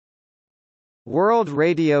World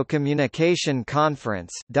Radiocommunication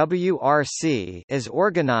Conference (WRC) is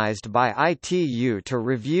organized by ITU to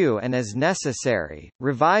review and as necessary,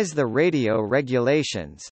 revise the radio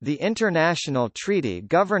regulations, the international treaty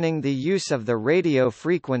governing the use of the radio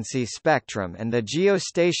frequency spectrum and the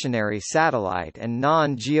geostationary satellite and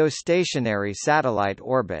non-geostationary satellite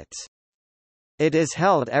orbits. It is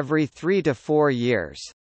held every 3 to 4 years.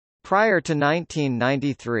 Prior to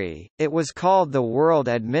 1993, it was called the World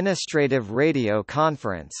Administrative Radio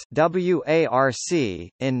Conference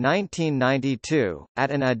 (WARC). In 1992,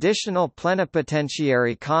 at an additional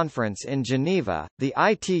plenipotentiary conference in Geneva, the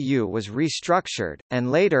ITU was restructured,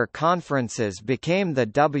 and later conferences became the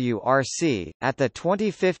WRC. At the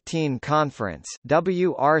 2015 conference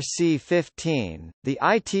WRC 15, the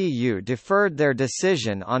ITU deferred their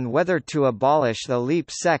decision on whether to abolish the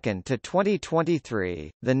leap second to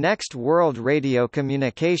 2023. The next World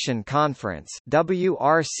Radiocommunication Conference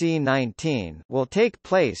WRC 19 will take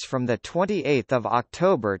place from the 28th of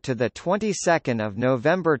October to the 22nd of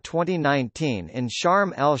November 2019 in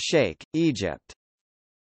Sharm el-Sheikh, Egypt.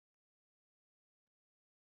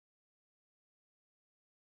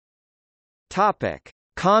 Topic: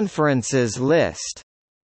 Conferences list.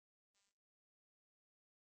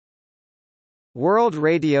 World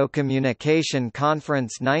Radiocommunication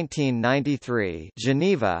Conference 1993,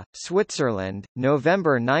 Geneva, Switzerland,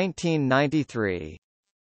 November 1993.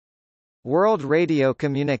 World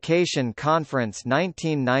Radiocommunication Conference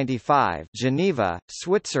 1995, Geneva,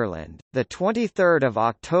 Switzerland, the 23rd of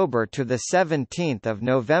October to the 17th of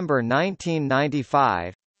November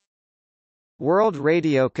 1995. World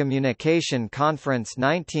Radiocommunication Conference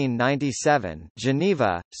 1997,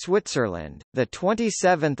 Geneva, Switzerland, the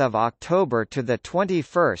 27th of October to the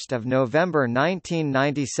 21st of November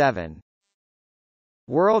 1997.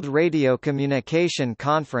 World Radiocommunication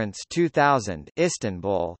Conference 2000,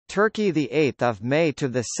 Istanbul, Turkey, the 8th of May to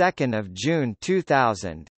the 2nd of June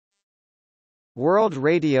 2000. World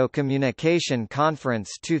Radiocommunication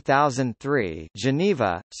Conference 2003,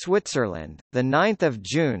 Geneva, Switzerland, the 9th of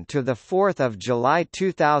June to the 4th of July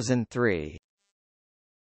 2003.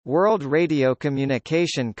 World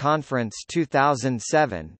Radiocommunication Conference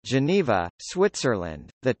 2007, Geneva,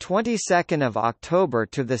 Switzerland, the 22nd of October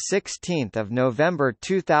to the 16th of November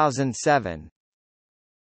 2007.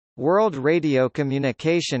 World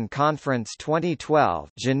Radiocommunication Conference 2012,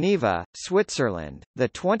 Geneva, Switzerland, the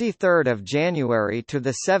 23rd of January to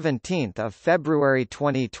the 17th of February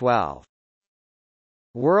 2012.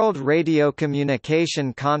 World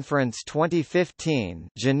Radiocommunication Conference 2015,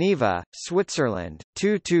 Geneva, Switzerland,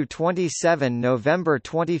 2–27 November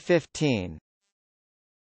 2015.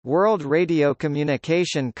 World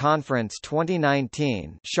Radiocommunication Conference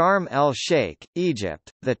 2019, Sharm el-Sheikh, Egypt,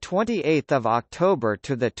 the 28th of October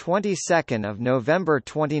to the 22nd of November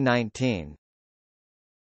 2019.